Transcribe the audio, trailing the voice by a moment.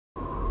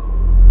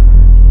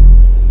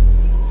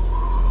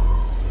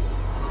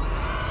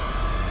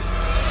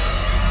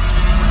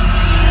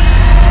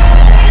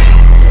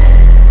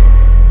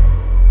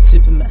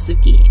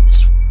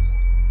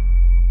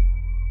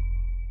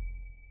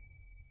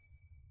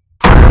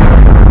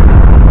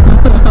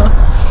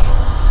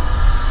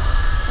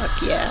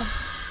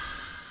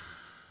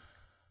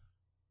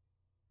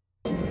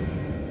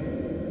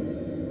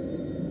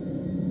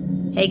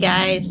Hey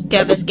guys,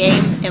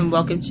 GIRLvsGAME and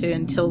welcome to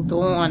Until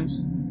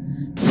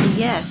Dawn.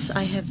 Yes,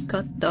 I have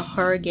got the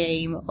horror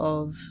game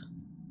of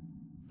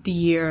the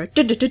year.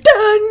 Dun, dun, dun,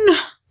 dun.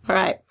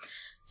 Alright,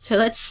 so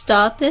let's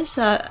start this.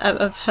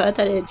 I've heard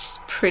that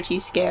it's pretty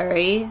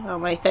scary.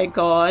 Oh thank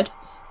god.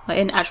 Like,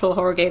 an actual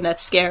horror game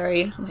that's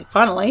scary. I'm like,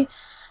 finally.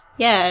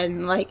 Yeah,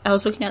 and like, I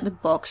was looking at the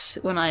box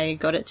when I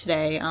got it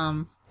today,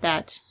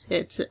 that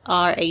it's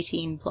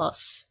R18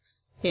 plus.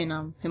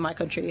 In my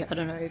country. I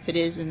don't know if it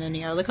is in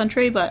any other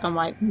country, but I'm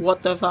like,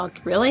 what the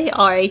fuck? Really?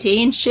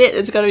 R18? Shit,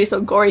 there's gotta be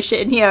some gory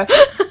shit in here.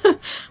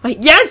 Like,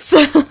 yes!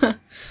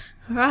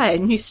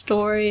 Alright, new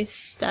story,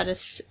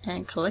 status,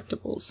 and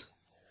collectibles.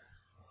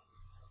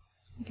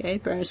 Okay,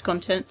 bonus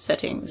content,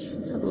 settings.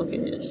 Let's have a look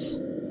at this.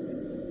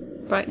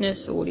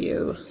 Brightness,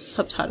 audio,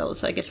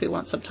 subtitles. I guess we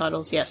want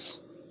subtitles,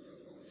 yes.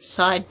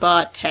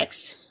 Sidebar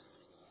text.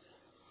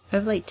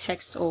 Overlay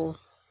text or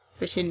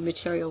written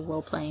material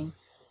while playing.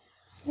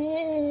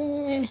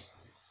 Yeah.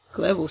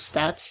 Global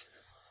stats.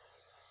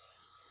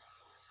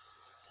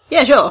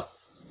 Yeah, sure.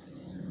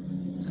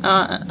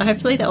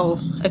 Hopefully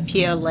they'll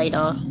appear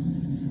later.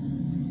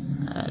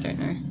 I don't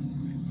know.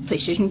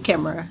 PlayStation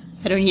camera.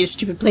 I don't need a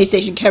stupid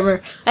PlayStation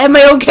camera. I have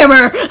my own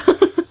camera!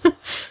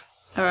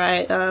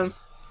 Alright,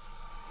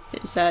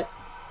 is that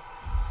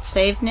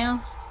saved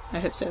now? I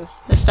hope so.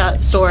 Let's start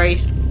the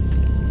story.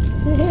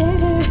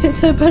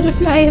 The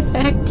butterfly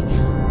effect.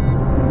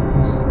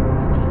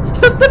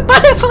 It's the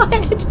butterfly! I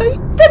tell you,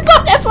 the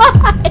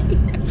butterfly!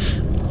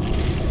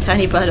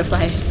 Tiny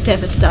butterfly,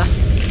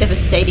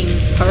 devastating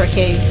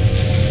hurricane.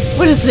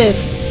 What is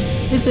this?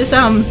 Is this,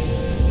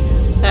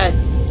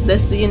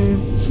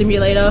 lesbian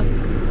simulator?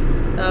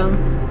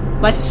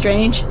 Life is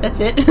Strange, that's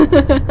it.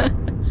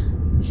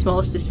 The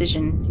smallest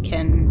decision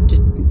can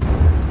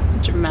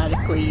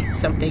dramatically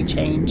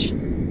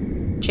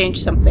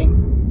change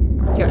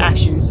something. Your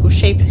actions will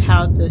shape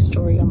how the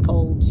story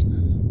unfolds.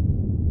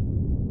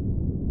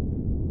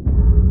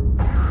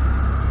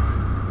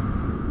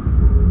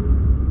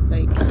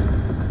 Like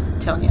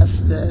telling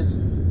us the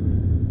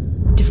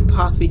different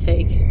paths we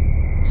take.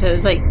 So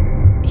there's like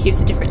heaps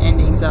of different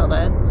endings out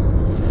there,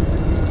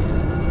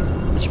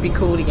 which would be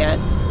cool to get.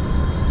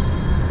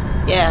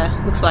 Yeah,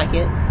 looks like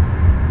it.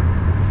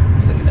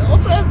 Freaking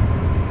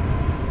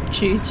awesome!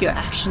 Choose your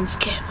actions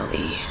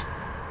carefully.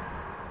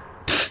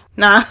 Pfft,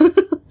 nah.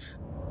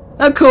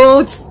 Not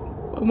cool, just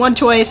one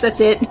choice,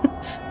 that's it.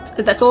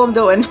 That's all I'm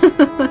doing.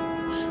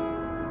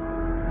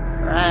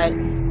 Right,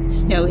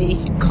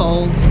 snowy,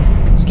 cold.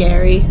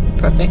 Scary.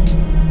 Perfect.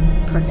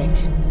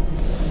 Perfect.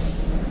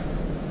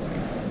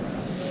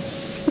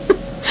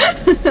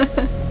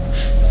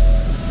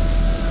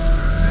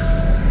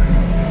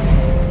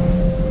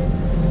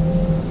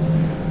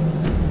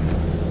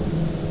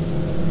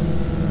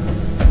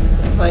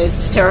 Oh, this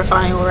is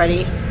terrifying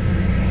already.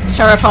 It's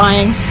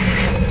terrifying.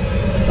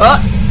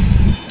 Oh!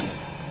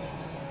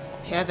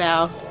 We have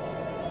our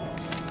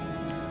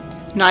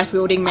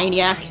knife-wielding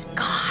maniac.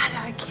 God,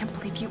 I can't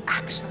believe you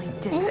actually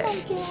did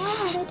this.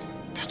 Oh my god.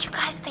 Don't you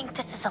guys think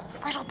this is a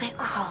little bit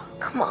cruel? Oh,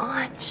 come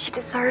on. She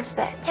deserves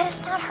it. It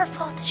is not her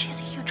fault that she has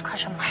a huge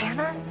crush on Mike.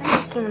 Hannah's been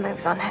making the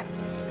moves on him.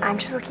 I'm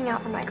just looking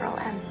out for my girl,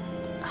 Em.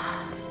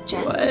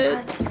 Just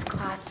because he's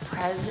class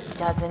prez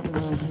doesn't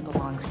mean he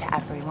belongs to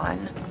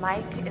everyone.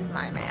 Mike is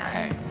my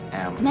man.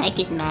 Hey, Mike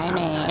is my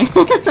man.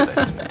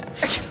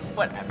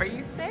 Whatever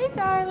you say,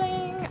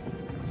 darling.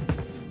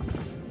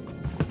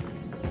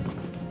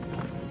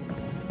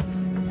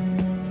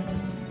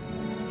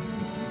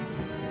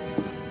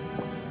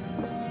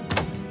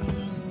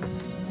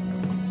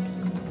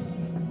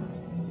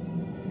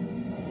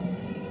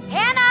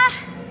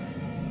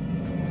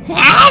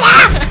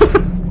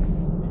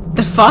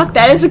 The fuck?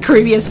 That is the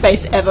creepiest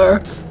face ever.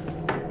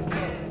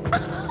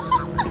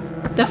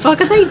 The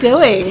fuck are they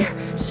doing?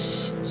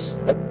 Shh, shh.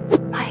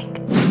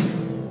 Mike.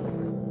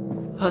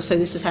 Oh, so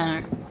this is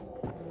Hannah.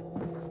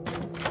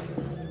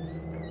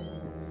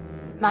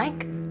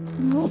 Mike?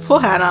 Oh, poor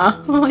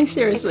Hannah. Oh, like, It's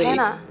seriously.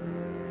 Hannah.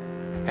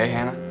 Hey,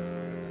 Hannah.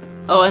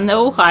 Oh, and they're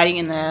all hiding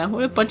in there.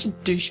 What a bunch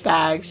of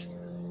douchebags.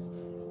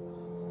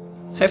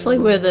 Hopefully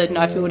we're the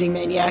knife-wielding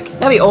maniac.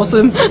 That'd be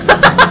awesome.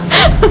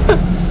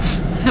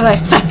 Like,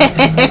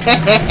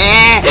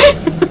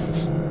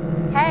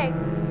 Hey,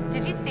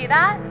 did you see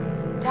that?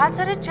 Dad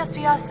said it'd just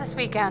be us this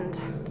weekend.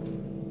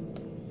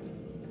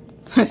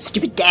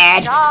 stupid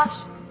dad. Josh.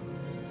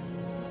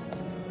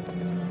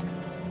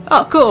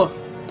 Oh, cool.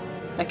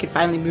 I can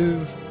finally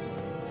move.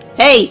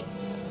 Hey!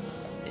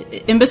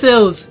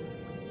 Imbeciles!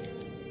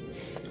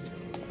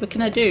 What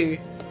can I do?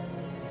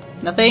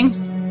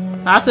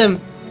 Nothing?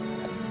 Awesome.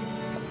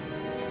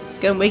 Let's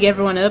go and wake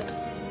everyone up.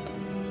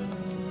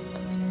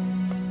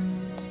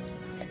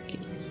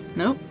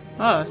 Nope.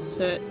 Oh,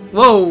 so...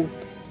 Whoa!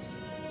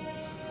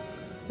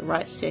 The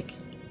right stick.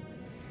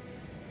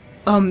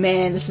 Oh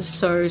man, this is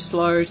so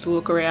slow to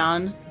look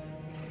around.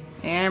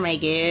 Oh my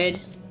god.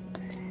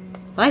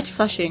 Light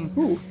flashing.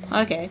 Ooh,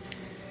 okay.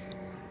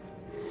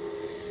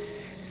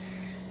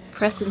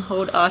 Press and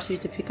hold R2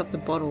 to pick up the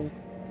bottle.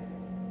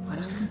 I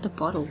don't want the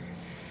bottle.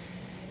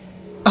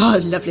 Oh,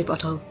 lovely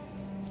bottle.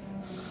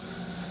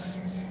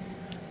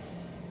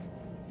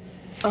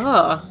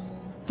 Oh,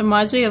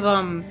 reminds me of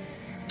oh,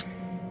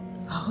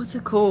 what's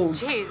it called?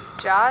 Jeez,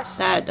 Josh.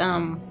 That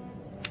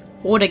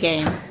water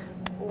game.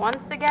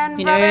 Once again,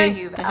 You brother, know,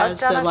 you've it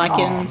has outdone the us all.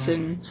 lichens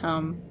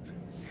and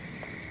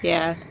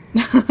yeah.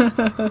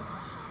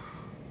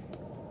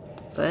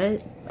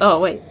 What? Oh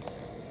wait,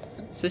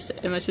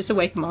 am I supposed to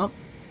wake him up?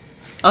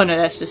 Oh no,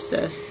 that's just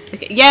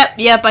okay.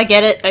 Yep, I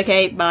get it.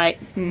 Okay, bye.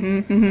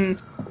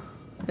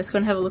 Let's go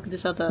and have a look at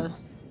this other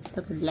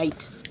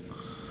light.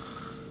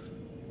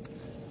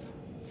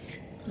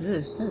 Ugh,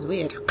 that was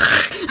weird.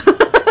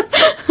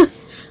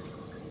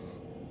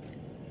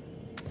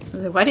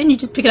 Why didn't you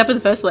just pick it up in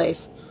the first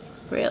place?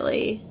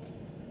 Really?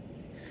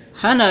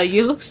 Hannah,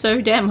 you look so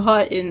damn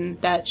hot in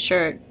that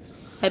shirt.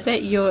 I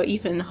bet you're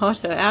even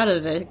hotter out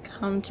of it.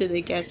 Come to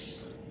the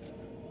guest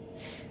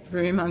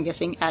room, I'm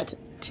guessing, at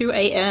 2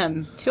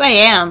 a.m. 2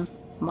 a.m.,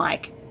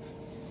 Mike.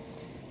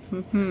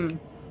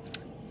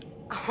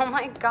 Oh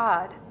my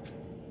god.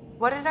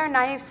 What did our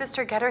naive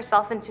sister get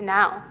herself into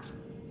now?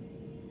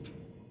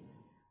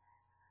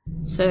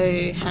 So,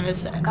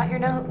 Hannah's Got your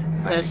note?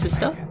 her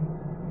sister?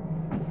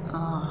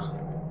 Oh.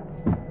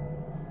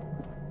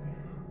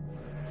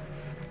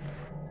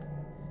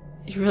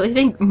 You really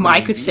think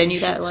Mike would send you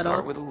that letter?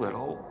 Start with a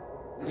little,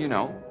 you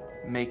know,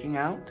 making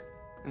out,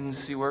 and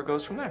see where it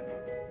goes from there.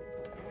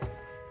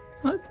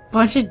 What a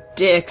bunch of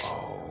dicks.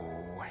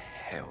 Oh,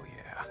 hell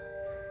yeah.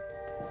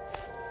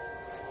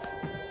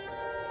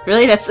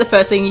 Really? That's the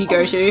first thing you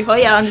go to? Oh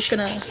yeah, I'm just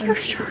gonna... Your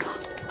shirt.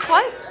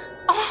 What?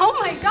 Oh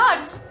my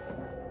god!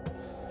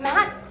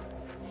 Matt?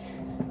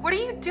 What are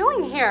you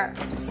doing here?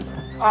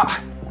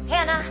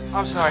 Hannah.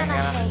 I'm sorry,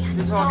 Hannah. Hey,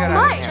 This all don't got out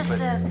of mind, hand, just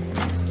but...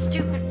 a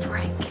stupid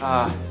prank.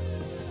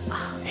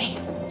 Hey.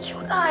 You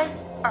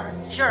guys are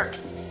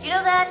jerks. You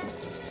know that?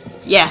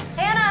 Yeah.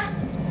 Hannah!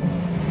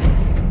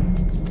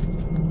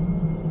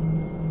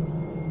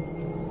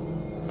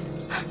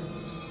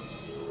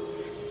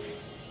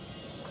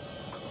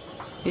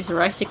 Use the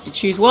right stick to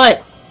choose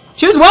what?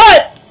 Choose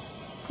what?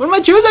 What am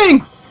I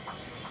choosing?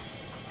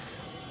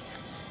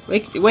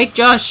 Wake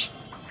Josh.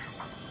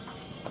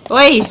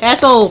 Oi,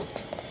 asshole.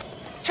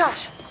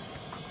 Josh!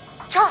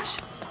 Josh!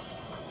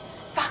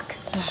 Fuck.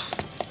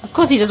 Of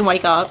course he doesn't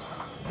wake up.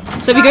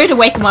 So we go to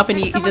wake him up and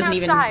he There's doesn't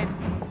someone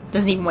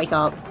outside. even wake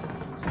up.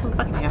 Fucking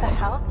What the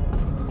hell.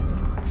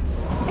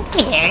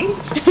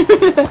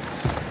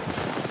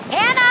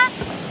 Hannah!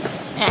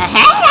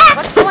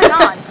 What's going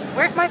on?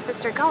 Where's my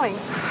sister going?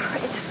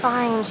 It's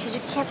fine. She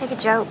just can't take a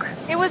joke.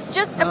 It was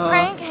just a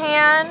prank,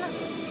 Han.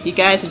 You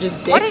guys are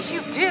just dicks. What did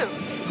you do?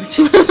 We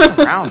just messed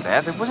around,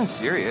 Beth. It wasn't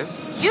serious.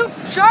 You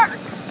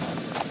jerks!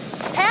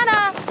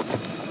 Hannah!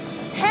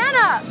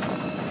 Hannah!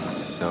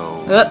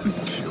 So,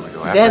 should we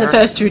go after They're the her?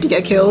 first two to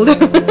get killed. No, I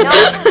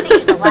think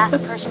you're the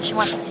last person she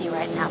wants to see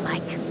right now,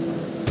 Mike.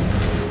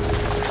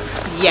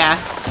 Yeah.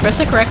 Press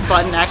the correct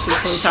button actually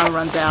before the timer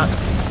runs out.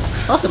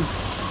 Awesome.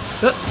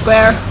 Oop,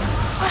 square.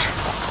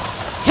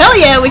 Hell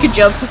yeah, we could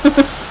jump.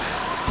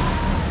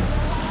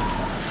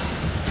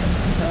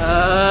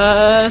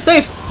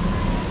 Safe.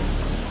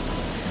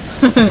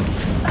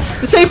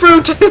 The safe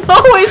route.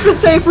 Always the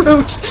safe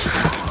route.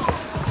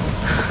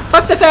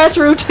 Fuck the fast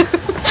route.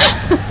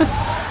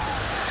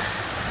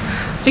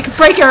 It could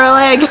break our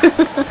leg.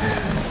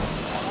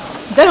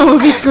 Then we'll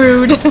be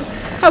screwed.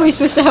 How are we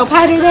supposed to help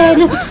Hatter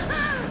then?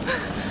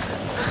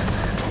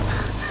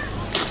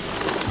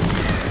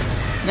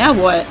 Now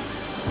what?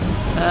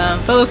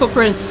 Fellow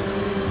footprints.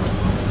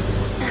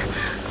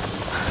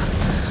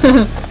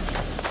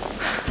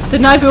 The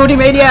knife-wielding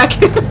maniac.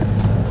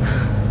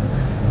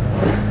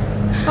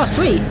 Oh,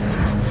 sweet.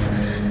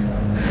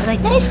 They're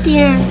like, nice,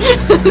 dear.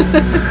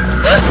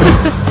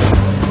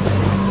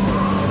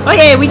 Oh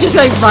yeah, we just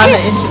like run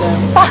into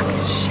them. Fuck!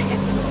 Shit!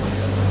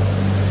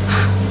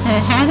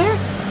 Hannah?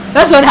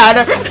 That's not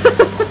Hannah.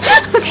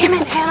 Damn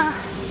it, Hannah!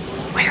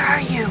 Where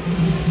are you?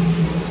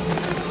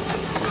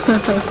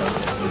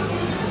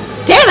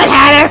 Damn it,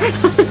 Hannah!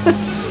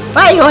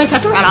 Why do you always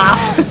have to run off?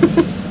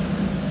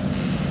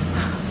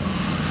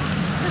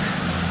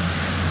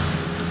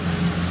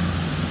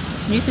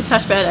 Use the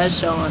touchpad as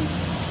shown.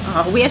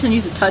 Oh, we have to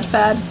use the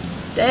touchpad?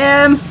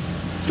 Damn!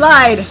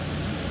 Slide!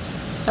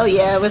 Hell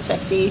yeah, we're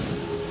sexy.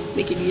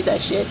 We can use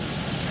that shit.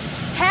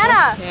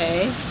 Hannah!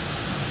 Okay.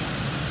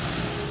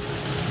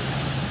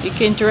 You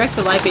can direct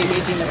the light beam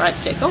using the right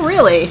stick. Oh,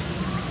 really?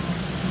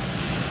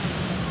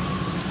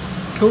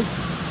 Cool.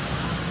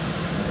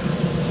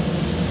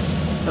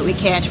 But we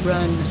can't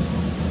run,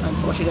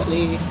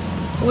 unfortunately.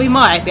 Well, we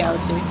might be able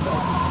to,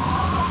 but...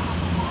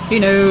 who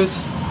knows?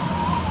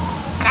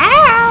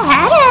 Hello,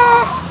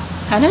 Hannah!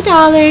 Hannah,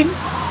 darling!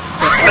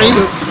 Where are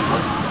you?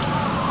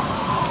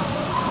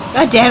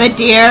 God damn it,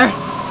 dear!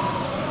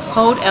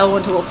 Hold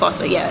L1 to walk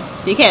faster, yeah.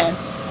 So you can.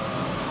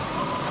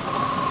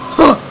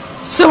 Huh,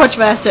 so much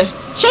faster!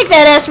 Shake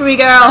that ass for me,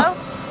 girl!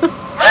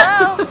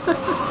 Hello?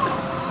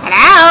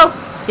 Hello?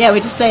 Yeah, we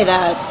just say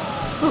that.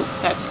 Ooh,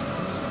 X.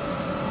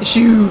 The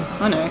shoe.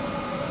 Oh no.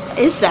 What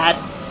is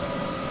that?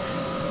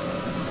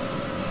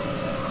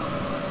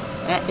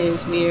 That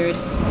is weird.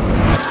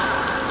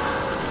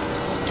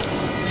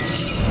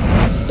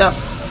 The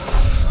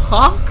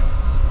fuck?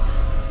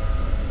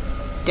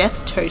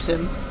 Death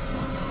totem.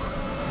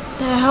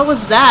 The hell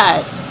was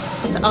that?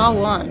 It's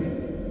R1.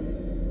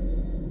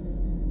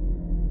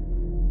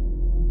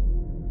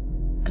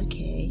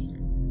 Okay.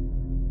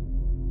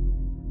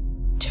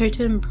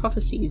 Totem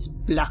prophecies.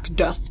 Black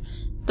death.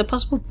 The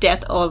possible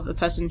death of a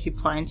person who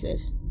finds it.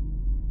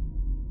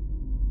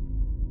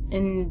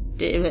 In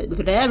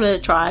the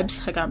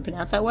tribes, I can't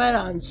pronounce that word,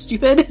 I'm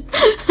stupid,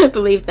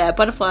 believe that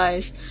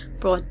butterflies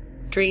brought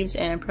dreams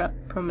and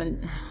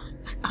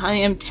I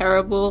am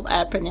terrible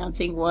at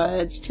pronouncing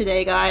words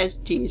today, guys.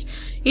 Jeez.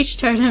 Each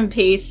totem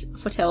piece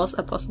foretells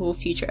a possible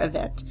future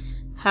event.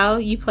 How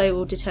you play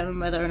will determine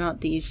whether or not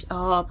these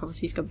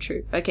prophecies come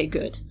true. Okay,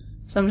 good.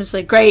 So I'm just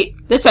like,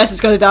 great, this person's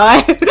gonna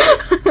die.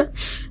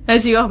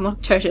 As you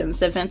unlock totems,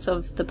 the events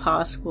of the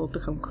past will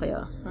become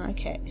clear.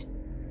 Okay.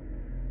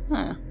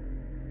 Huh.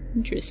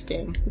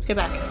 Interesting. Let's go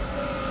back.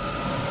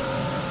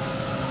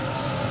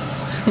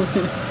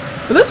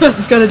 Well, this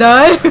person's gonna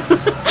die!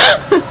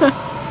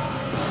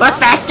 Work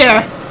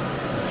faster!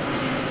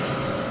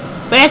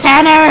 Where's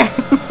Hannah?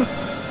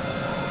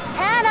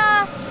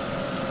 Hannah!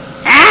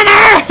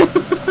 Hannah!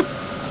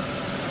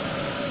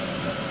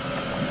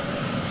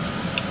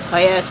 Oh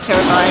yeah, it's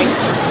terrifying.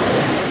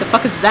 The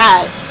fuck is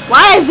that?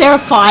 Why is there a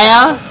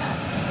fire?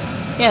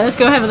 Yeah, let's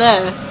go over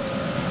there.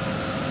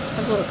 Let's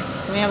have a look.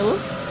 Can we have a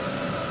look?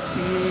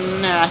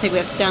 No, I think we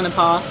have to stay on the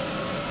path.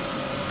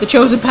 The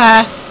chosen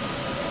path.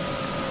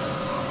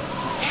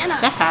 Hannah!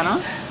 Is that Hannah?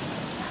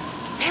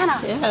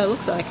 Hannah! Yeah, it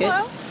looks like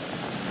Hello?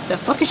 it. The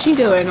fuck is she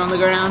doing on the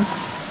ground?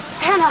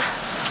 Hannah!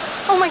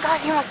 Oh my god,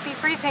 you must be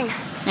freezing.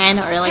 Nah,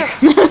 not really. Here,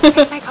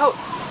 take my coat.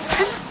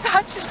 I'm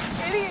such an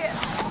idiot.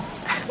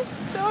 I'm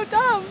so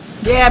dumb.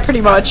 Yeah, pretty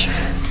much.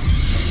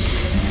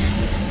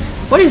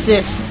 What is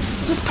this?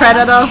 Is this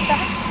Predator?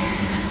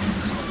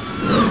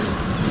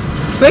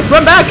 Quick,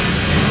 run back!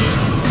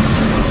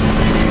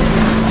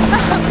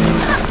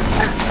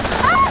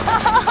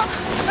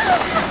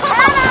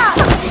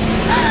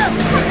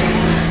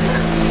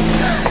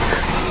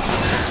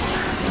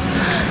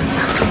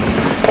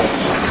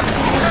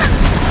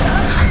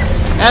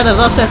 Oh, they've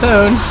lost their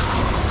phone.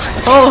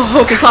 Oh,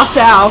 hope is lost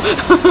now.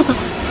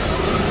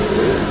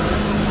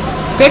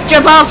 Quick,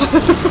 jump off!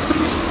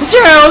 It's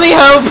your only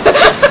hope!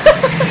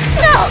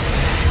 No!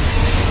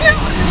 No!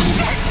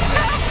 Shit!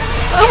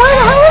 Oh, where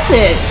the hell is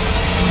it?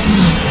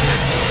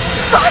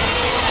 Fuck!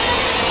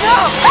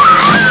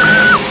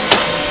 No!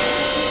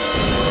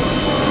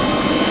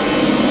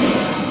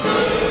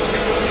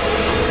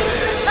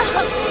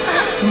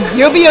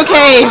 You'll be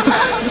okay.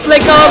 Just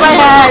let go of my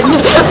hand.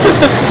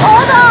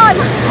 Hold on!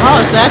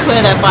 Oh, so that's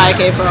where that fire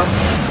came from.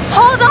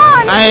 Hold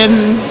on! I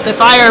am the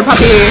fire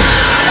puppy.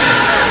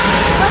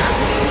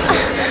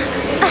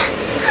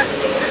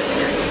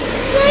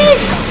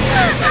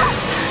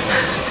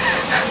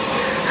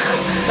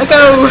 Let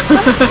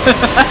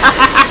go.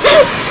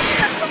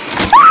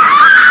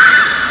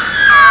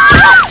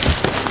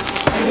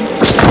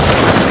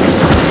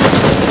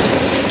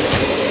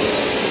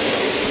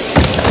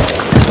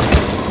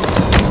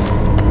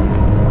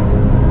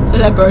 So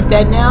they're both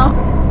dead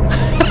now?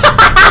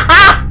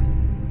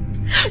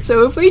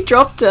 So if we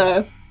dropped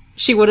her,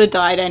 she would have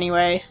died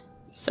anyway.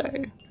 So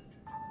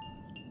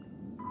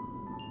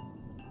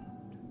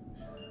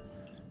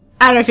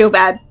I don't feel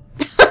bad.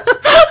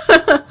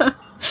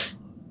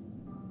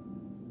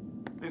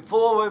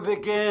 Before we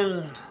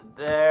begin,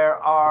 there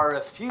are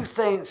a few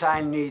things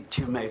I need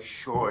to make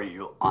sure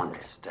you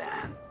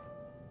understand.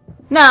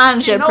 Nah, I'm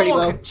See, sure no pretty one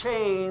well. can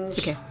change It's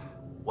okay.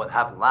 what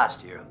happened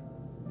last year.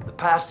 The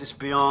past is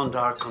beyond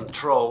our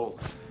control.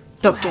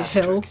 Dr. You have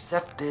to Hill.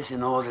 accept this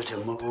in order to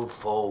move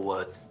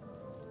forward.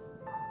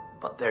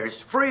 But there is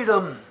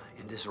freedom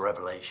in this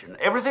revelation.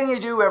 Everything you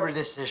do, every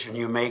decision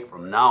you make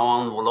from now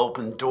on will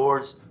open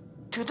doors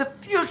to the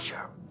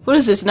future. What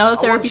is this, another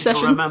therapy I want you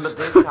session? to remember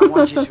this. I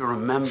want you to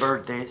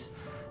remember this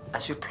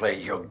as you play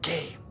your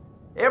game.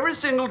 Every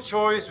single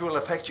choice will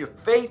affect your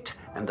fate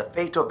and the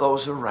fate of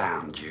those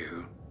around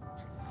you.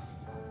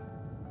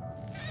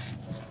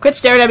 Quit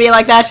staring at me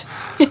like that.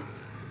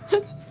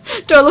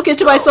 Don't look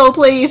into my soul,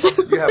 please.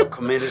 You have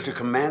committed to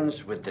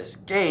commence with this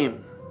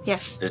game.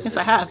 Yes, This yes is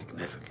I have.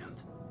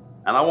 significant.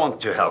 And I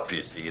want to help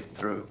you see it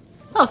through.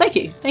 Oh, thank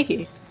you,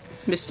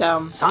 Mr.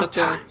 Dr.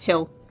 Sometime.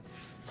 Hill.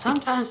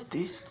 Sometimes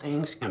these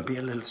things can be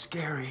a little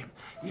scary,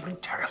 even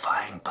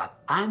terrifying, but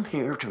I'm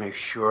here to make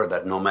sure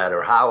that no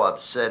matter how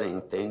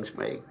upsetting things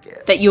may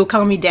get, That you'll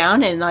calm me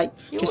down and like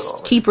you will just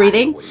always keep find a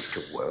breathing way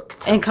to work.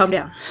 and calm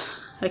down.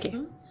 Okay.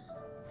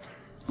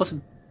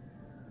 Awesome.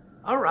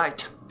 All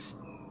right.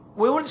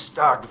 We will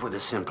start with a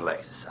simple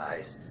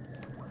exercise.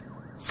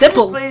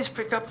 Simple. Please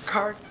pick up a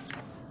card.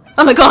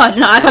 Oh my god,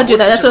 no, I can't do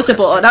that. That's so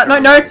simple. Oh, no,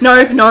 Tell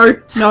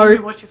me no.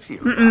 what you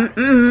feel.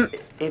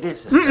 It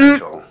is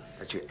essential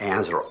that you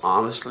answer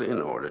honestly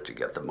in order to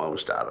get the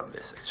most out of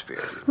this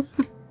experience.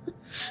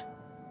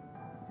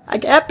 I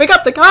can't pick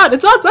up the card.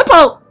 It's not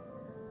simple.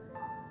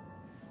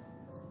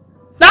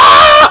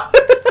 No!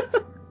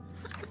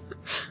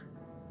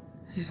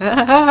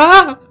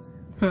 Huh.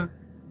 Oh,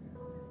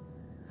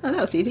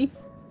 that was easy.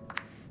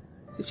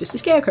 It's just a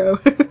scarecrow.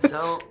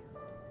 So,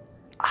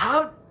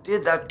 how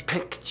did that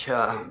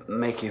picture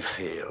make you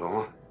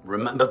feel?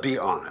 Remember, be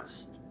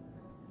honest.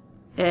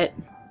 It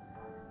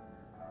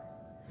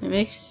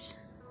makes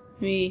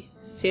me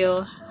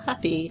feel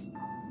happy.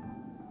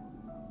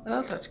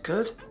 Oh, that's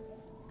good.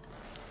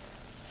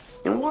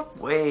 In what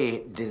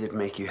way did it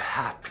make you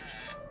happy?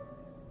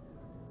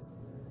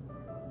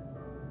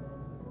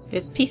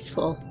 It's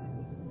peaceful.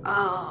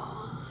 Oh.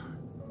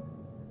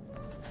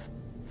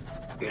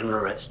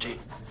 Interesting.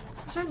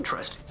 It's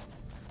interesting.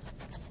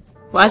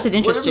 Why is it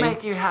interesting? Would it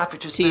make you happy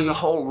to spend the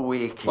whole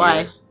week here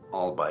Why?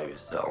 all by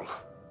yourself?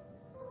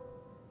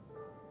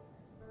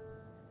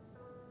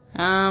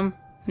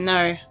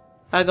 No.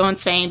 I go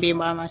insane being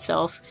by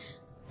myself.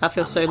 I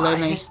feel so Why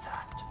lonely. is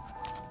that?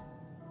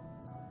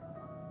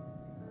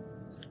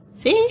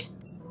 See?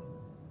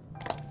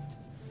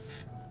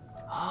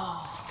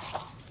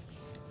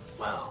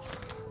 Well,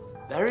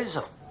 there is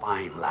a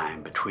fine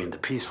line between the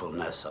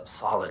peacefulness of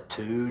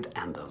solitude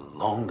and the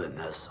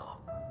loneliness of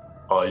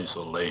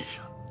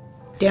isolation.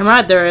 Damn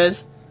right there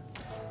is.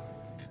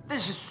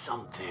 This is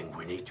something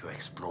we need to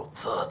explore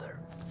further.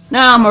 No,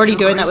 I'm already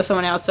doing that with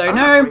someone else, so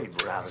no.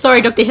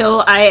 Sorry, Dr.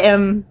 Hill, I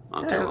am...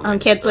 I'm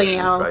cancelling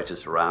our... Try to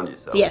surround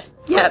yourself. Yes,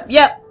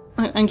 yep.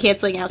 I'm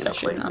cancelling our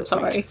session, I'm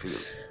sorry.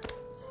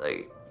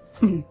 Safe.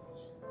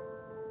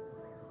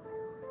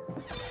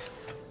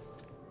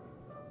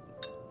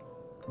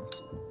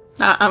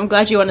 I'm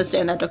glad you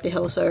understand that, Dr.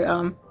 Hill,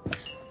 so,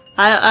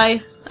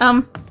 I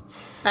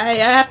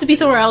have to be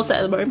somewhere else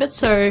at the moment,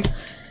 so...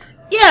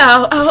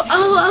 Yeah,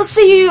 I'll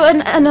see you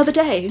another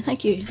day.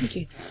 Thank you.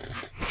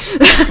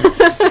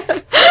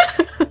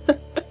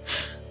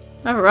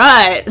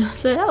 Alright,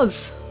 so that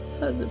was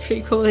a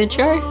pretty cool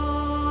intro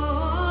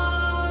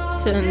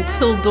to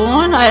Until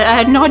Dawn. I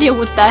had no idea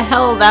what the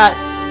hell that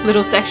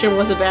little section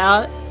was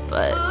about,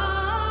 but...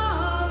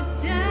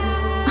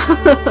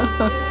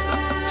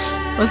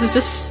 Was it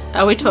just...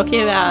 Are we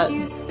talking about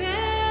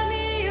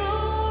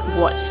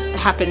what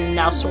happened in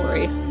our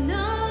story?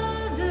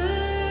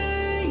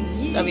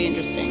 That'd be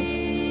interesting.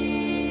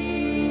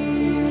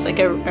 It's like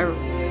a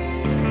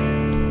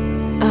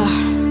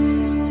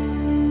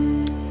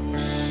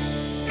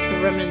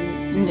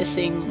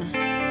reminiscing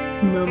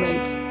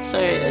moment, so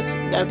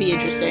that'd be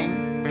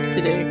interesting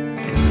to do.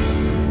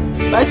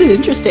 Why is it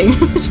interesting?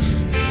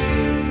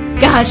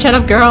 God, shut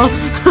up, girl.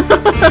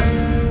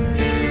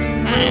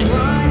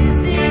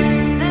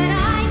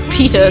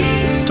 Peter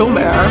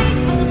Stormare.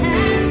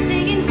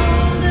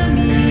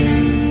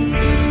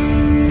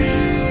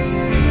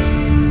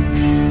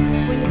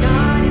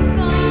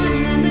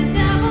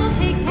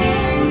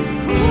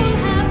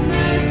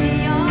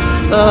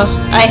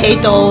 I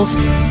hate dolls.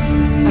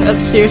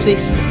 I'm seriously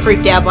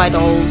freaked out by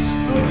dolls.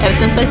 Ever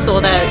since I saw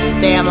that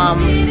damn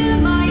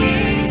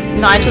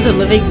Night of the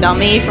Living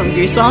Dummy from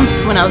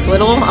Goosebumps when I was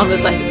little, I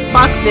was like,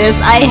 fuck this,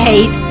 I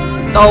hate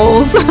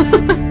dolls.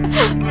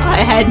 I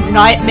had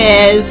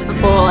nightmares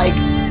for like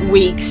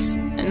weeks,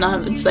 and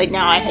it's like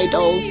now I hate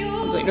dolls.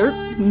 I was like,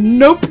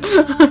 nope.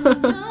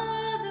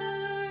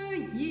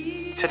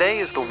 Today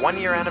is the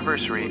 1-year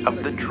anniversary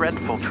of the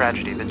dreadful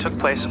tragedy that took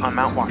place on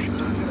Mount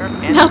Washington.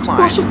 Mount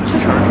Washington.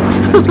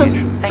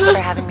 Thanks for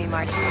having me,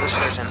 Marty.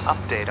 Listeners, an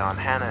update on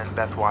Hannah and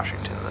Beth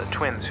Washington, the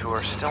twins who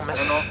are still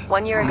missing.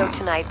 1 year ago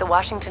tonight, the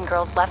Washington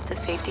girls left the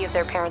safety of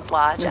their parents'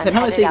 lodge and they're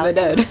not headed seeing out the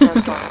dead. into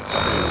the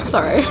snowstorm.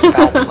 Sorry.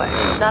 Foul play.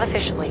 Not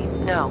officially,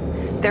 no.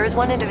 There is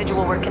one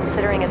individual we're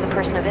considering as a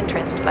person of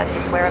interest, but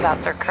his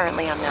whereabouts are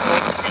currently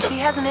unknown. He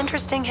has an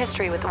interesting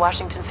history with the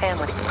Washington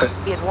family.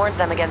 He had warned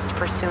them against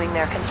pursuing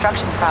their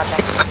construction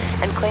project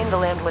and claimed the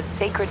land was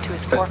sacred to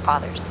his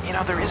forefathers. You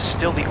know, there is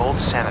still the old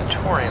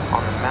sanatorium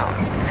on the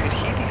mountain. Could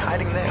he be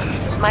hiding there?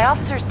 My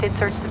officers did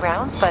search the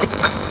grounds, but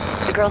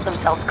the girls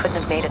themselves couldn't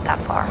have made it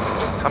that far.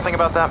 Something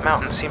about that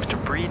mountain seems to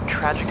breed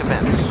tragic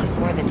events.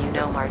 More than you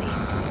know, Marty.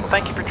 Well,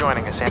 thank you for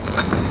joining us, Andy.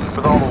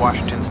 With all the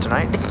Washingtons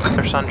tonight,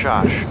 their son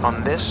Josh,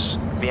 on this,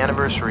 the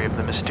anniversary of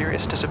the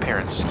mysterious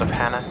disappearance of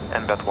Hannah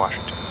and Beth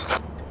Washington.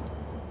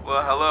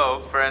 Well,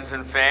 hello, friends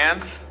and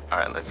fans. All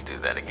right, let's do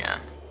that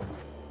again.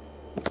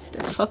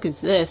 The fuck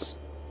is this?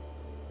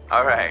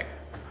 All right.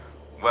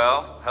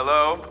 Well,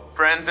 hello,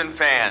 friends and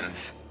fans.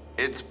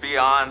 It's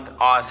beyond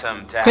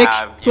awesome to Quick,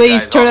 have you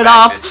please guys turn all it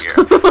back off. this year.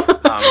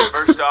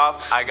 First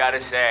off, I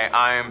gotta say,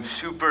 I am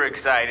super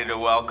excited to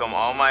welcome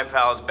all my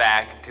pals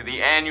back to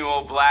the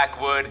annual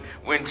Blackwood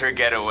Winter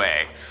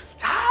Getaway.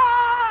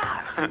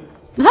 Ah!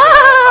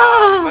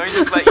 Let me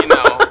just let you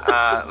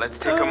know, let's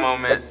take a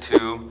moment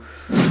to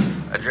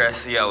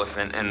address the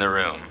elephant in the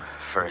room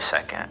for a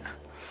second.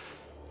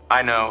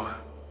 I know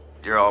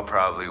you're all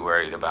probably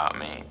worried about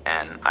me,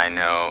 and I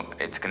know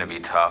it's gonna be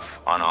tough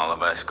on all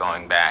of us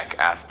going back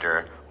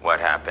after what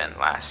happened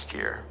last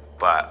year,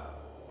 but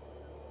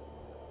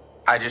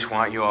I just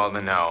want you all to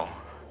know,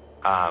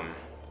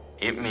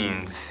 it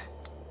means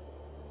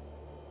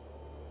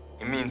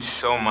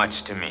so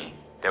much to me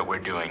that we're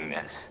doing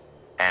this,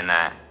 and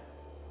that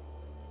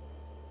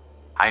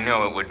I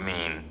know it would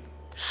mean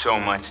so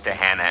much to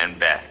Hannah and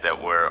Beth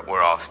that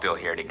we're all still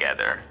here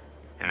together.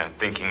 And I'm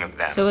thinking of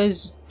them. So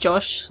is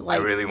Josh,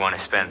 like, I really want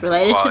to spend some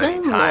related to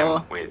quality them, time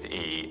or? with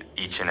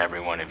each and every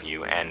one of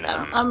you, and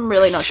I'm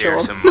really not share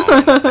sure. some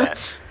moments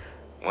that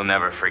we'll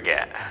never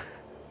forget.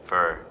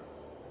 For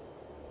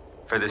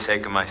the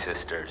sake of my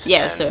sisters.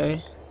 Yeah, and,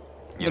 so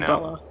you the know.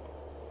 brother.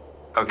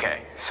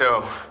 Okay,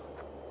 so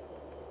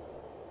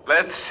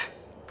let's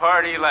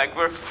party like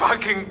we're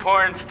fucking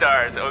porn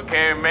stars,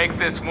 okay? Make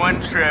this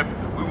one trip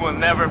we will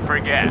never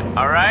forget,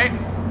 alright?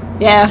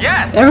 Yeah.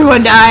 Yes!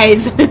 Everyone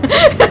dies.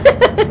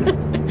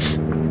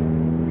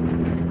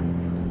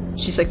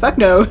 She's like, fuck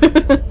no.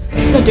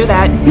 Let's not do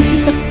that.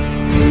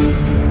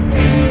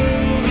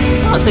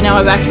 Oh, so now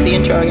we're back to the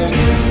intro again.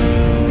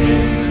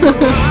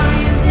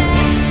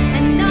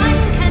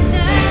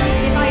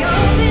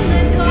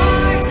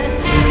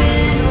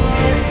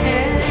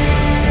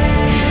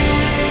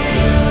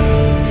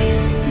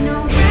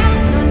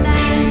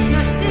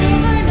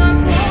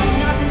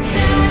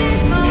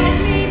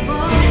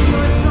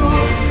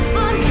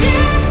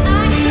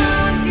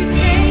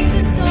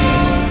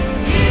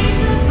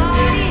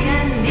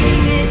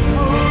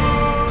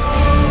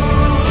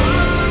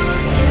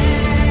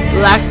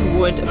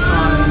 Blackwood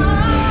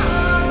Pines.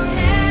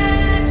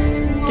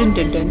 Dun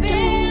dun dun dun.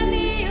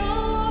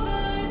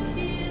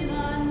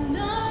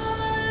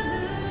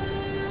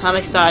 I'm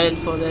excited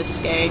for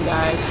this game,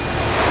 guys.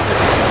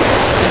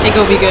 I think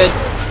it'll be good.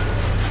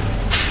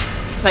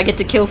 If I get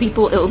to kill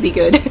people, it'll be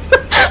good.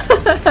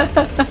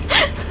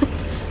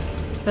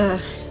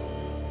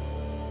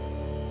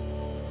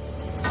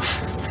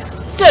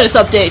 Status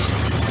update.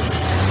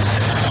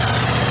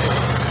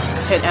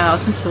 10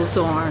 hours until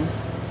dawn.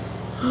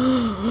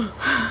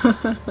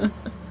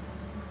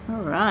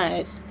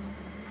 Alright.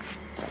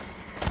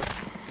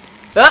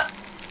 Ah!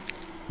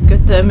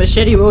 Got the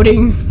machete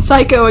wielding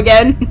psycho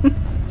again.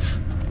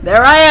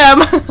 There I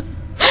am!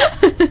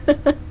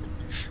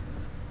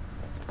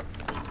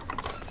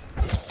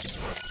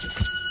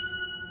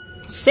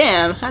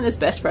 Sam, Hannah's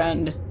best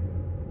friend.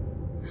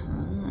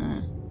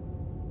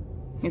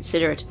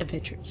 Consider it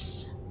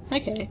adventurous.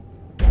 Okay.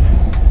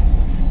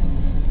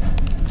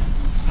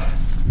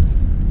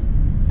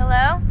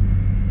 Hello?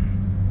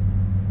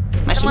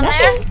 Mashy Someone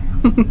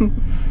mashy.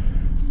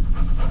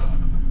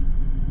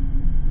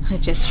 A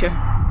gesture.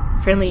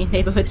 Friendly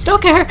neighborhood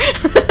stalker.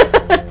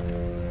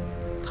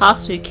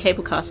 Path to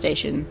cable car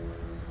station.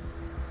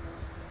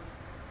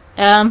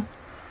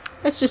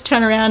 Let's just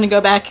turn around and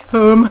go back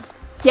home.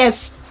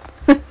 Yes!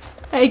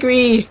 I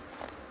agree.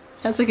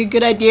 Sounds like a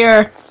good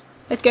idea.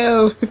 Let's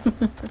go.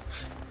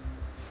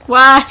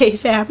 Why,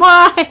 Sam?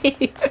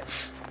 Why?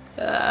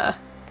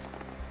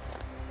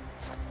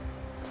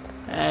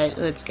 Alright,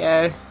 let's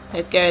go.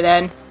 Let's go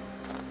then.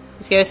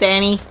 Let's go,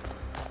 Sammy.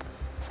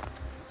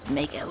 Let's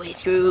make our way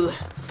through.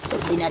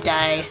 Hopefully not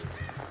die.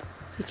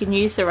 You can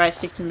use the right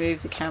stick to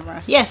move the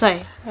camera. Yes,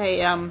 I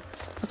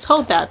was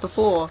told that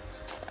before.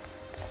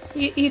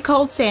 You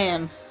called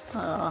Sam.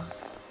 Oh.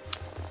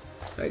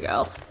 Sorry,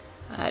 girl.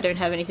 I don't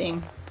have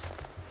anything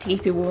to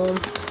keep you warm.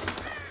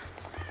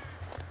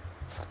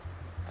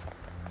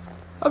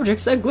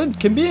 Objects that glint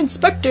can be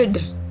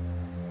inspected.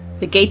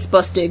 The gate's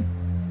busted.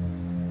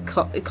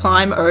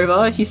 Climb over?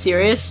 Are you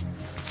serious?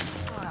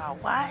 Oh,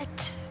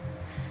 what?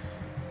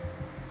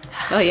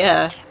 Oh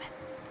yeah. Damn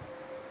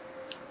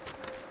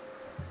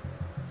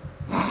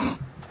it.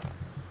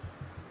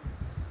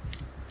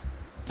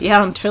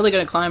 Yeah, I'm totally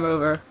gonna climb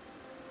over.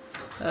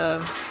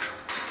 Oh,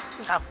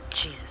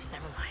 Jesus,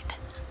 never mind.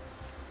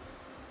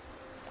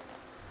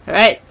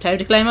 Alright, time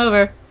to climb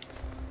over.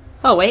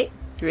 Oh wait,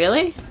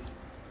 really?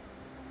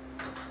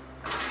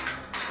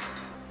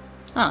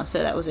 Oh, so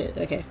that was it,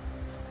 okay.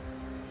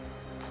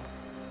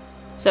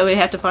 So we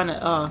have to find it.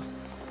 Oh.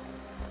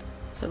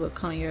 So we're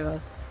climbing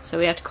over. So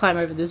we have to climb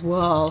over this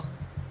wall.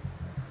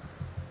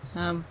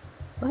 What?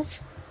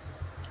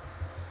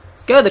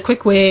 Let's go the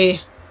quick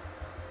way.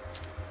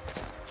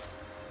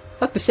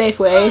 Fuck the safe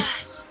way.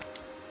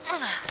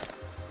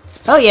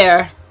 Oh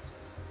yeah.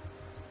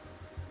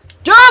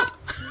 Jump!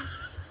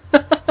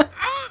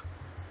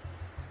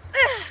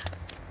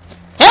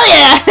 Hell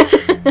yeah!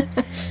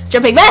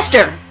 Jumping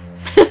master!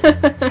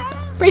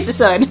 Praise the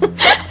sun.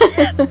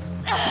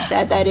 Just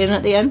add that in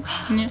at the end.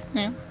 Yeah,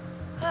 yeah.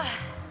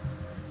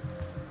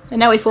 And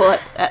now we fall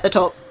at the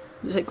top.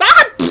 It's like,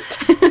 ah!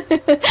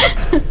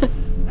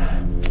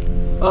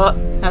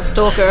 Oh, our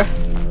stalker.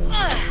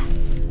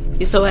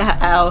 You saw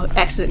our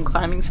excellent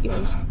climbing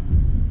skills.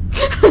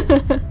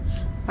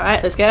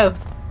 Alright, let's go.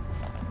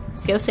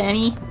 Let's go,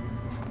 Sammy.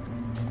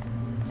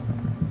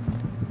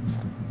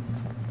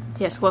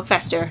 Yes, walk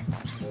faster.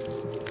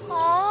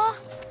 Aww.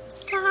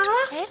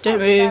 Hey, Don't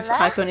move. Bella.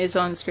 Icon is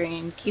on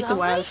screen. Keep the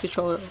wireless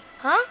controller.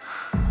 Huh?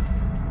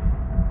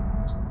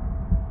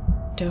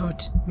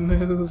 Don't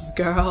move,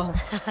 girl.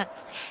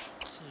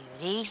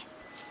 Cutie.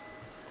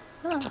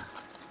 Ah.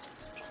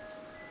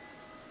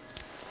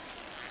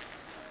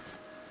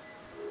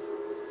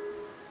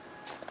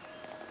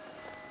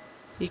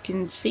 You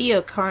can see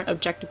your current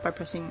objective by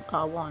pressing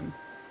R1.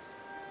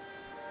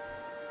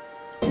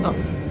 Oh.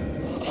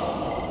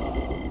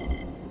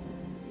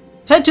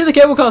 Head to the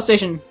cable car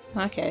station!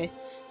 Okay.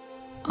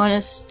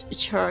 Honest,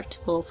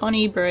 charitable,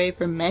 funny, brave,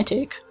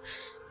 romantic.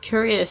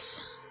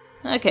 Curious.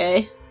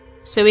 Okay.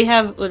 So we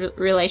have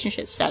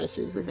relationship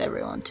statuses with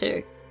everyone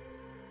too.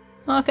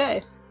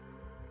 Okay.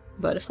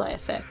 Butterfly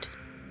effect.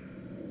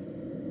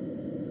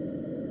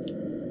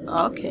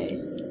 Okay.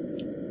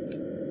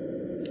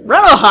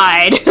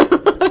 Rawhide!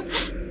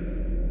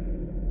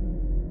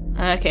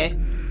 Okay.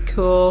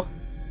 Cool.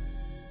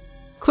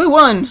 Clue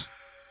 1!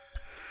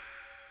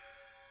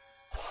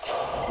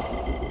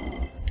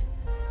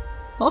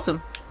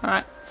 Awesome.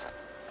 Alright.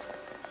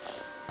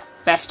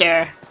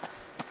 Faster!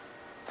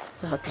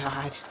 Oh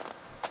god.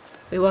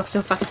 We walk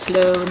so fucking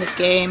slow in this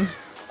game.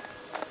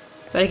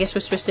 But I guess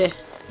we're supposed to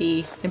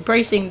be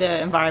embracing the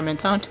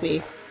environment, aren't we?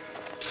 Who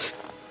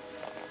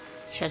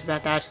cares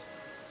about that?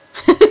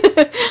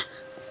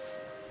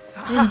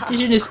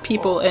 Indigenous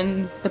people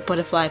and the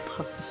butterfly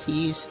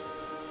prophecies.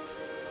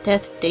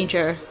 Death,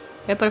 danger.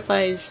 Red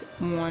butterflies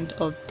warned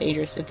of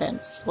dangerous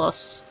events.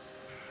 Loss.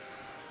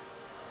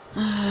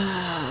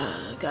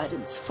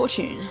 Guidance.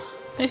 Fortune.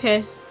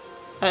 Okay.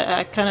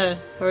 I kinda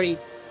already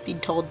been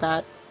told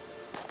that.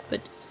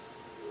 But...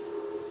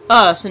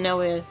 oh, so now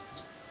we're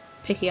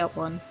picking up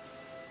one.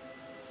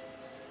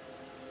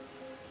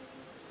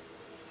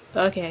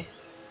 Okay.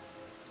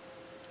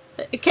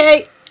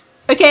 Okay!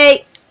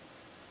 Okay!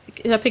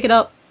 Can I pick it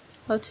up?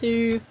 How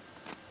to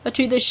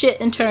this shit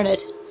and turn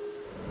it.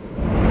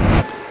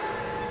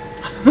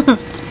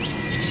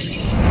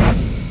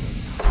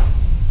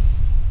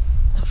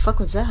 The fuck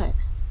was that?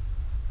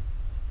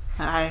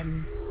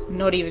 I'm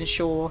not even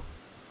sure.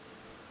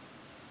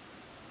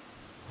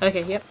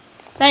 Okay, yep.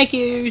 Thank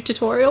you,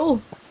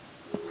 tutorial!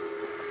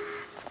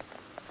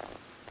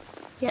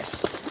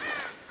 Yes.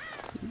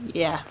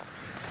 Yeah.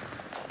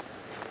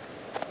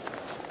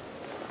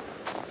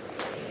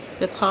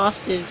 The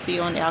past is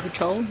beyond our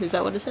control, is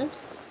that what it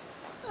says?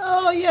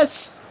 Oh,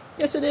 yes!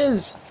 Yes, it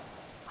is!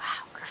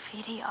 Wow,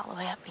 graffiti all the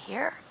way up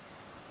here?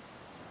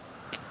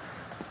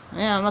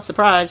 Yeah, I'm not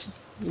surprised.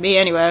 Me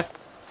anyway.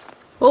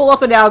 All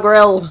up in our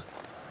grill!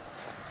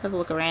 Let's have a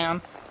look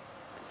around.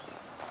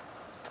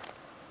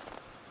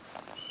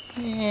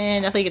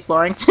 And I think it's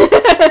boring.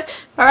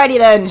 Alrighty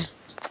then!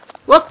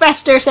 Walk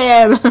faster,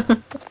 Sam!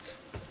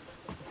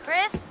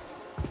 Chris?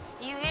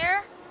 You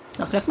here?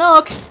 Knock, knock,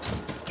 knock!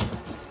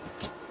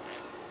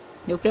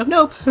 Nope, nope,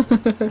 nope!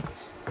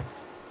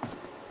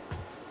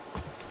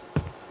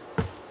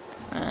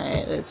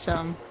 Alright, let's,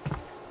 have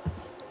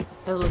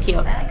a look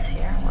here. Bag's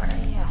here. Where are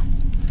you?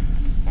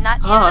 You're not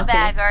in the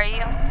bag, are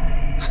you?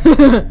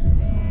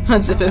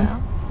 Unzip him. Well,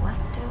 what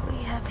do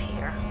we have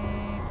here?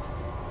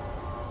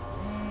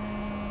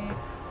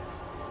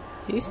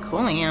 Who's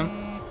calling him?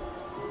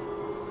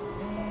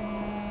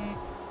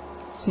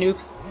 Snoop.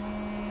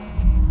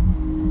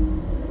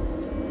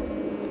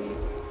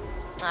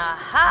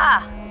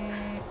 Aha!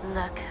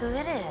 Look who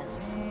it is.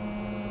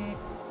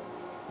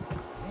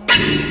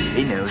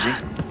 Hey, nosy.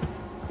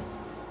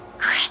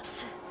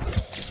 Chris!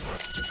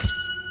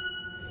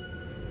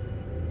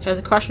 Has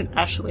a crush on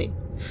Ashley.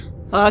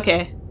 Oh,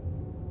 okay.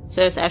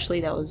 So it's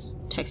Ashley that was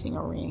texting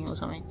or ringing or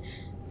something.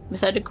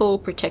 Methodical,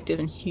 protective,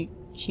 and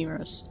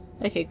humorous.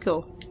 Okay,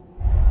 cool.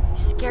 You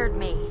scared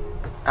me.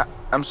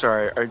 I'm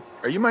sorry,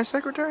 are you my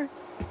secretary?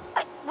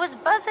 I was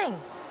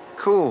buzzing.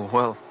 Cool,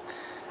 well,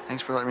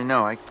 thanks for letting me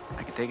know. I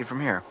can take it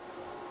from here.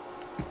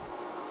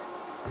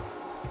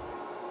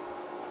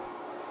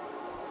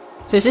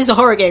 This is a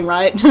horror game,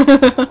 right?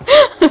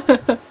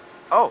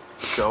 Oh,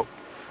 so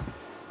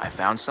I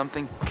found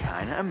something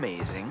kinda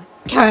amazing.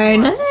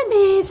 Kinda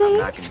amazing. I'm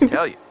not gonna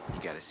tell you.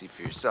 You gotta see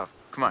for yourself.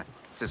 Come on,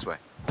 it's this way.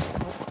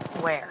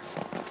 Where?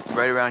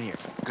 Right around here.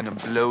 Gonna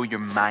blow your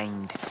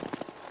mind.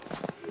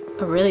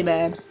 Oh, really,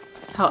 man?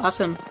 How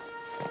awesome.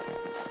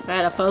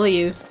 Alright, I'll follow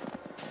you.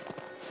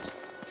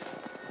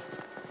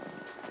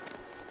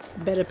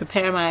 Better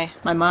prepare my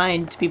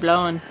mind to be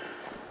blown.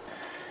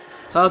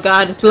 Oh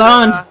god, it's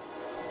blown!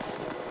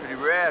 Pretty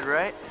rad,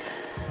 right?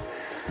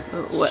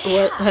 What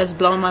has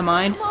blown my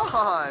mind? Come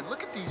on,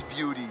 look at these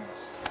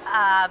beauties.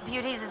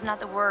 Beauties is not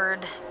the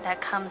word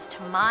that comes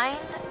to mind.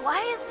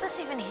 Why is this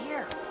even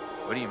here?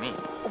 What do you mean?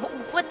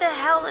 What the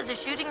hell is a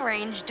shooting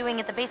range doing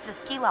at the base of a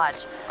ski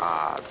lodge?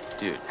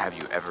 Dude, have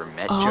you ever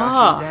met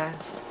Josh's dad?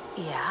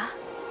 Yeah?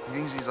 He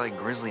thinks he's like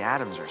Grizzly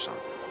Adams or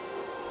something.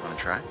 Wanna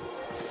try?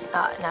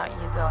 No,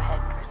 you go ahead,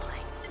 Grizzly.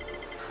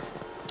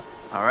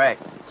 Alright,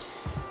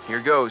 here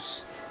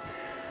goes.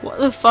 What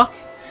the fuck?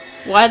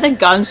 Why are the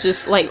guns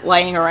just, like,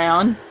 laying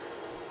around?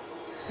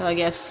 Well, I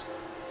guess...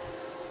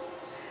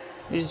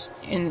 they're just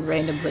in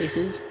random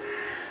places.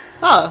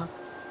 Oh.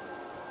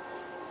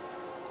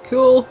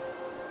 Cool.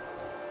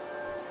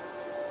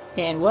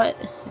 And what?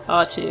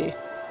 R2.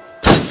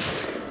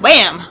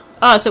 Wham!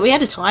 Oh, so we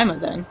had a timer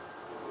then.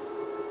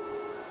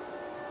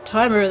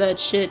 Timer of that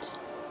shit.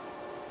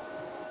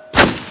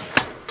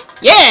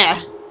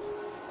 Yeah!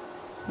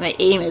 My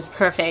aim is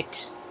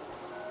perfect.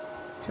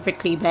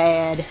 Perfectly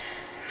bad.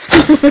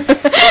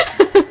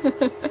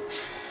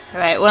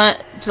 Alright,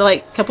 want to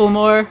like a couple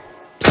more?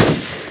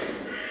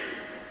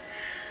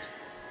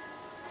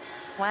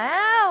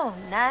 Wow,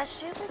 nice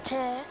shooting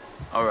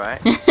tits.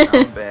 Alright,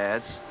 I'm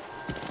bad.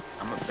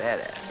 I'm a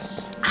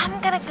badass.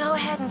 I'm gonna go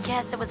ahead and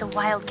guess it was a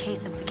wild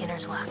case of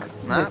beginner's luck.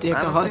 Nah, dear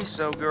I don't God. think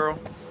so, girl.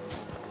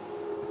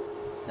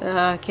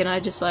 Can I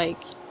just like...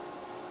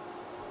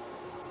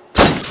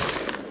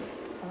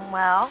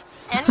 Well,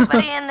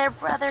 anybody and their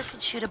brother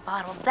could shoot a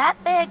bottle that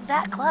big,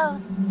 that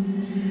close.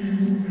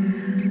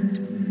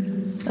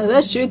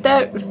 Let's shoot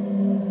that.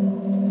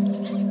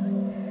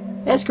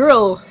 That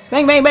squirrel.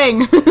 Bang, bang,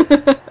 bang.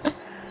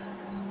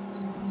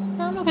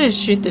 I'm not gonna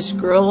shoot the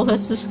squirrel.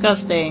 That's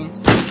disgusting.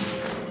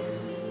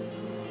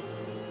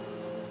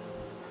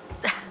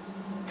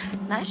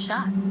 Nice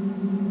shot.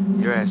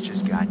 Your ass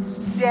just got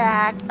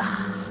sacked.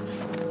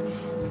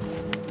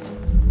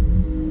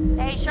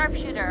 Hey,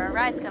 sharpshooter, a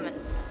ride's coming.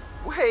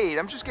 Wait,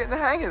 I'm just getting the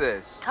hang of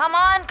this. Come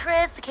on,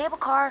 Chris, the cable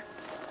car.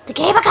 The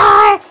cable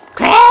car!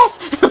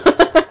 Chris!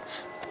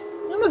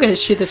 I'm not gonna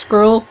shoot the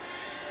squirrel.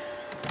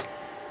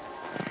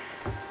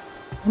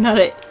 I'm not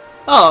a...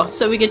 Oh,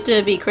 so we get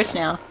to be Chris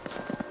now.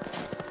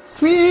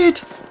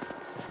 Sweet!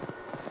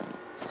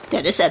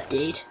 Status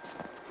update.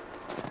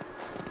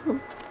 Oh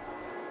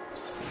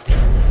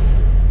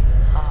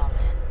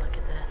man, look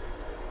at this.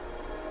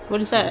 What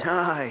is that?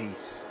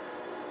 Nice.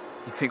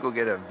 You think we'll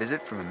get a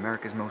visit from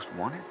America's Most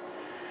Wanted?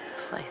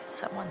 Looks like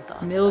someone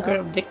thought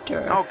Milgram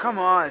Victor. Oh, come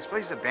on. This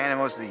place is abandoned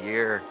most of the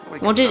year. Nobody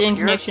comes Wanted up in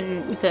here.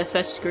 connection with a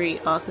first degree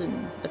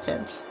arson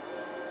offense.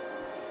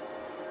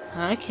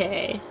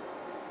 Okay.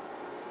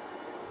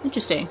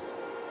 Interesting.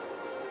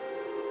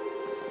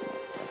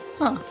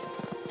 Huh.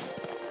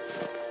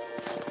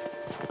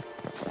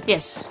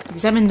 Yes,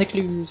 examine the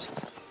clues.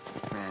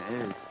 Man,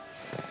 it is.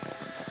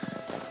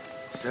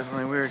 It's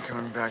definitely weird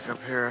coming back up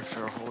here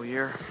after a whole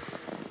year.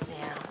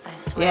 Yeah, I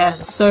swear. Yeah,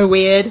 so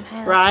weird, Yeah,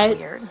 that's right?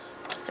 weird.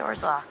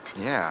 Door's locked.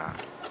 Yeah.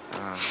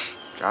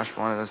 Josh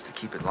wanted us to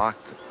keep it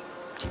locked to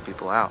keep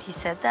people out. He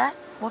said that?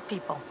 What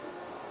people?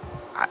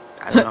 I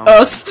don't know.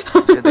 Us.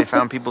 He said they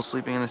found people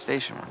sleeping in the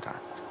station one time.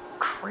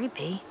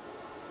 Creepy.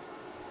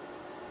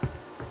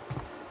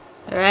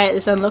 Alright,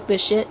 let's unlock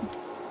this shit.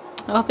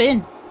 Hop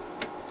in.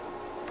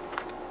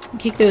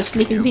 Kick those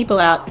sleeping people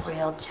out. A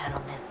real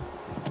gentleman.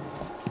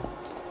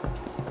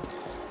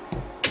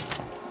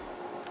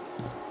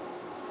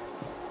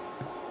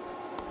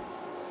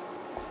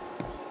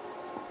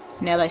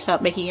 Now they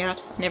start making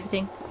out and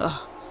everything.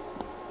 Ugh.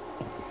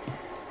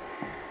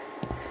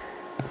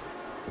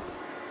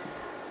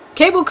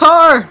 Cable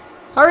car!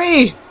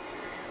 Hurry!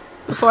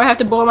 Before I have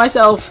to bore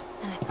myself.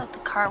 And I thought the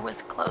car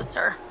was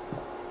closer.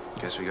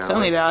 Guess we got Tell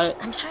me about it.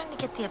 I'm trying to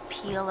get the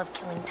appeal of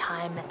killing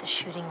time at the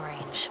shooting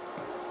range.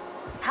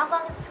 How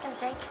long is this gonna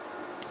take?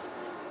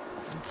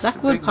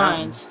 Blackwood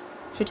Pines.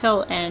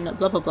 Hotel and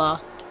blah blah blah.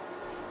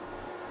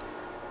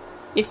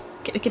 Yes,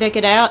 can I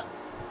get out?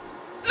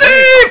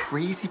 What a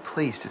crazy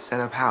place to set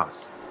up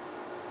house.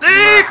 No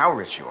matter how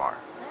rich you are.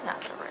 They're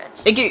not so rich.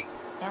 Thank you.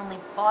 They only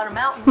bought a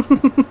mountain.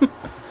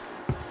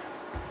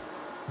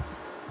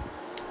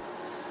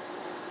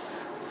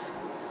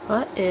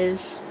 What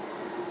is...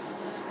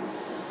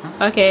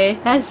 Okay,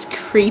 that's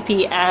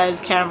creepy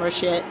as camera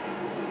shit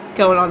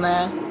going on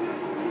there.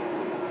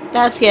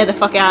 That scared the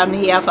fuck out of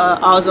me if I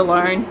was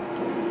alone.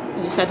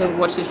 I just had to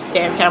watch this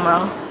damn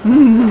camera.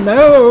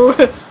 No!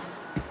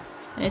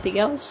 Anything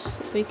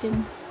else we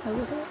can have a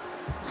look at?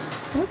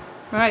 Nope.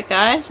 Alright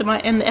guys, I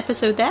might end the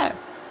episode there.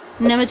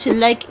 Remember to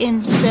like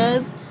and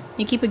sub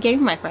and keep it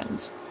gaming, my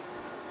friends.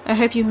 I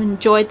hope you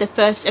enjoyed the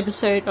first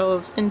episode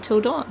of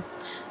Until Dawn.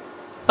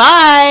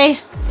 Bye!